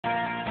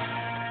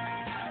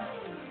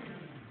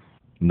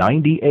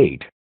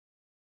98.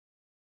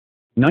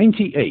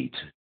 98.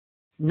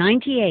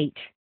 98.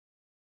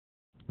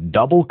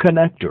 Double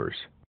connectors.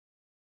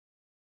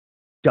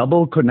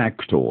 Double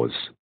connectors.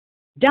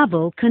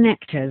 Double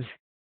connectors.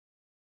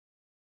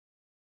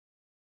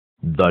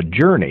 The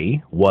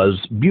journey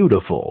was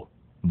beautiful,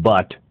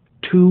 but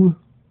too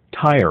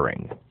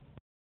tiring.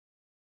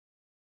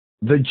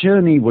 The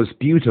journey was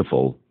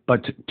beautiful,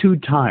 but too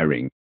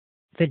tiring.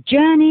 The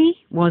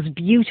journey was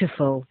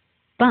beautiful,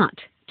 but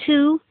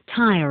too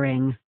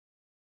tiring.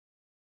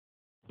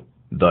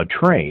 The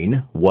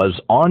train was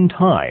on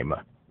time,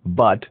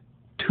 but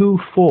too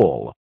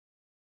full.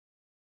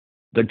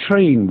 The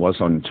train was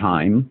on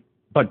time,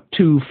 but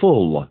too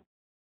full.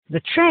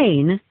 The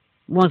train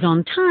was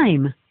on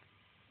time,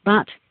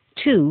 but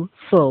too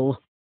full.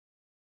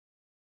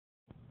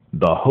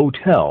 The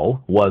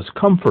hotel was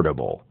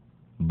comfortable,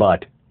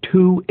 but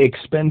too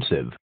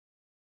expensive.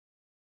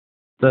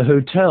 The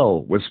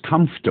hotel was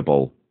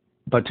comfortable,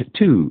 but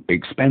too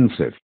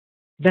expensive.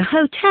 The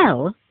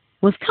hotel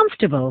was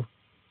comfortable,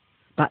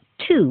 but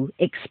too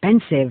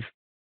expensive.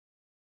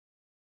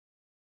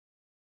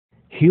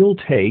 He'll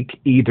take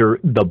either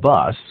the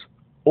bus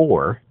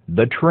or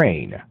the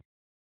train.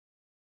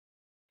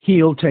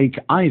 He'll take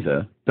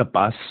either the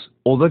bus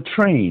or the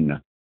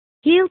train.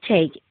 He'll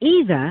take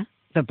either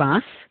the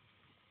bus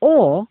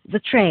or the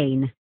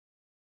train.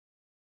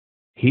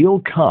 He'll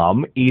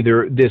come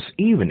either this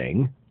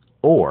evening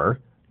or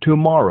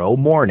tomorrow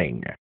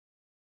morning.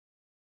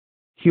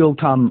 He'll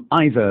come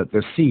either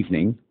this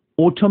evening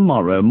or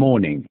tomorrow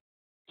morning.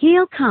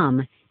 He'll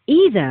come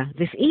either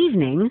this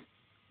evening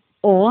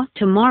or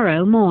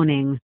tomorrow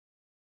morning.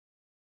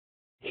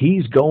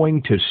 He's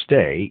going to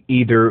stay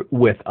either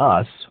with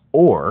us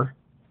or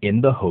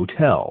in the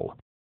hotel.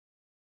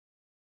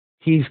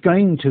 He's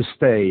going to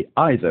stay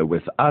either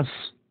with us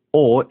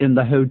or in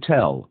the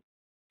hotel.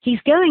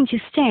 He's going to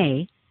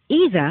stay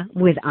either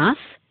with us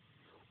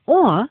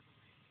or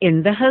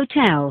in the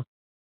hotel.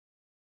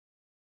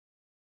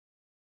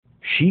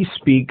 She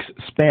speaks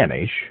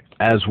Spanish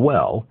as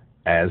well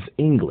as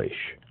English.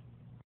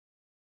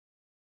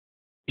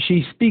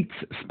 She speaks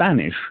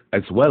Spanish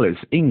as well as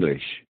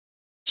English.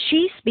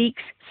 She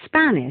speaks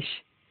Spanish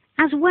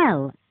as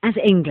well as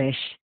English.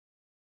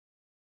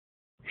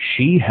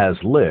 She has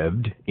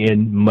lived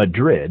in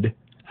Madrid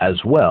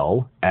as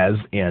well as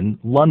in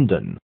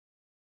London.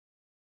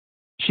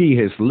 She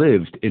has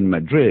lived in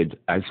Madrid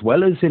as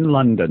well as in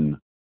London.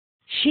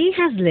 She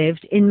has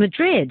lived in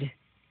Madrid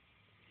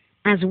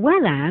as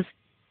well as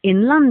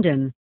in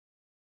London.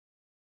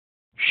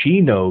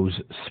 She knows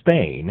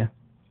Spain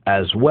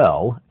as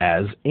well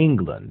as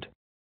England.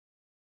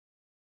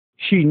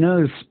 She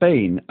knows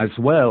Spain as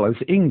well as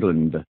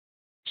England.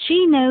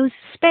 She knows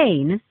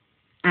Spain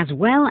as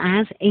well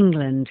as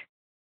England.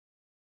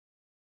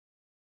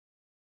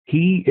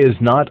 He is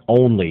not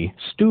only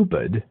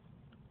stupid,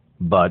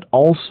 but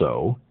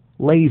also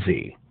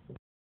lazy.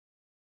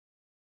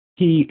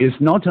 He is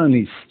not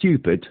only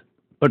stupid,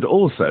 but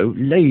also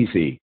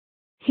lazy.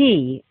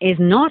 He is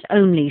not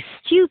only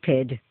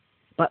stupid,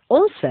 but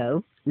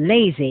also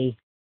lazy.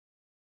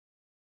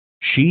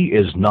 She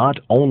is not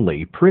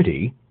only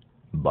pretty,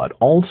 but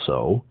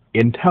also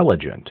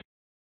intelligent.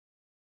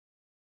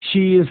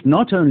 She is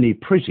not only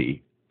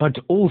pretty, but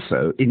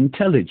also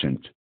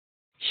intelligent.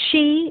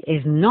 She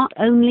is not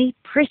only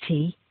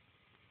pretty,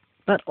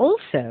 but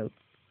also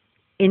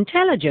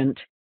intelligent.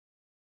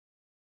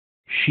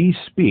 She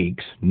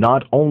speaks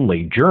not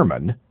only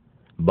German,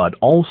 but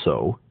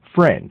also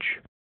French.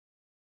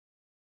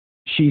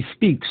 She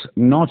speaks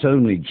not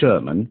only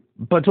German,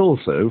 but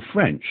also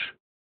French.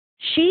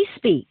 She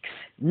speaks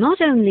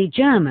not only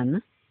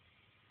German,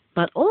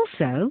 but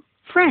also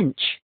French.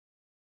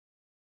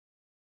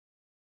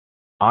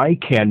 I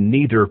can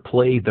neither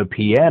play the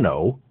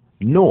piano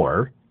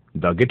nor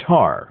the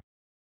guitar.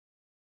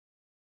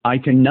 I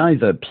can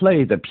neither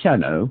play the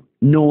piano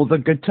nor the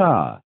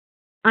guitar.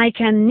 I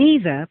can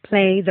neither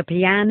play the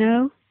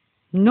piano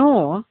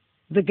nor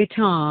the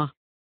guitar.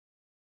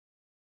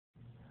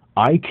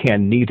 I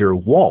can neither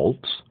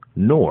waltz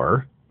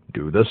nor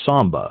do the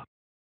samba.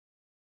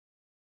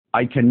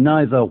 I can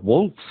neither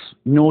waltz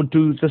nor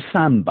do the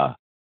samba.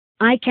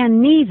 I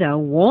can neither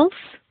waltz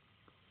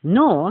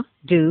nor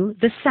do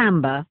the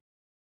samba.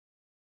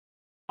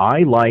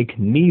 I like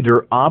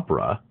neither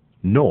opera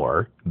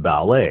nor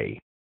ballet.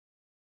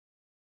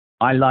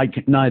 I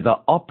like neither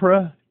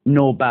opera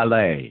nor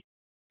ballet.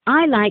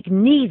 I like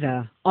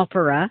neither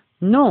opera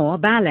nor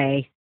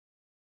ballet.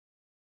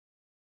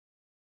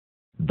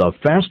 The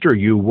faster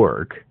you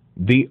work,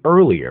 the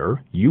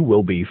earlier you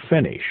will be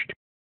finished.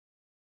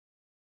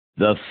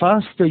 The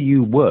faster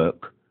you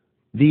work,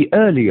 the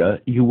earlier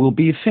you will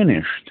be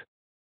finished.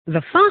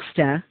 The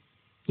faster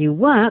you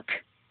work,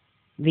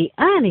 the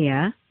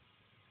earlier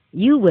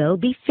you will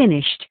be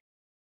finished.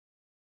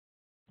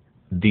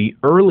 The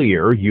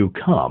earlier you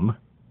come,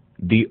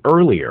 the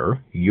earlier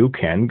you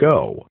can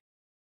go.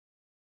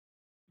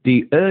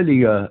 The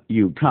earlier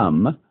you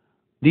come,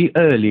 the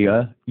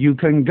earlier you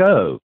can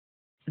go.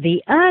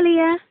 The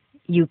earlier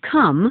you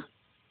come,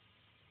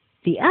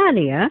 The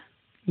earlier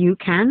you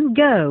can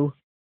go.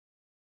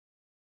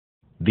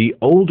 The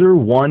older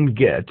one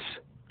gets,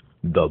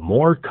 the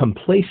more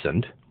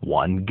complacent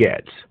one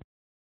gets.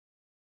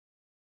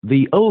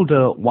 The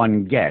older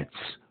one gets,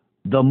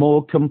 the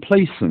more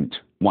complacent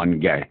one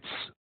gets.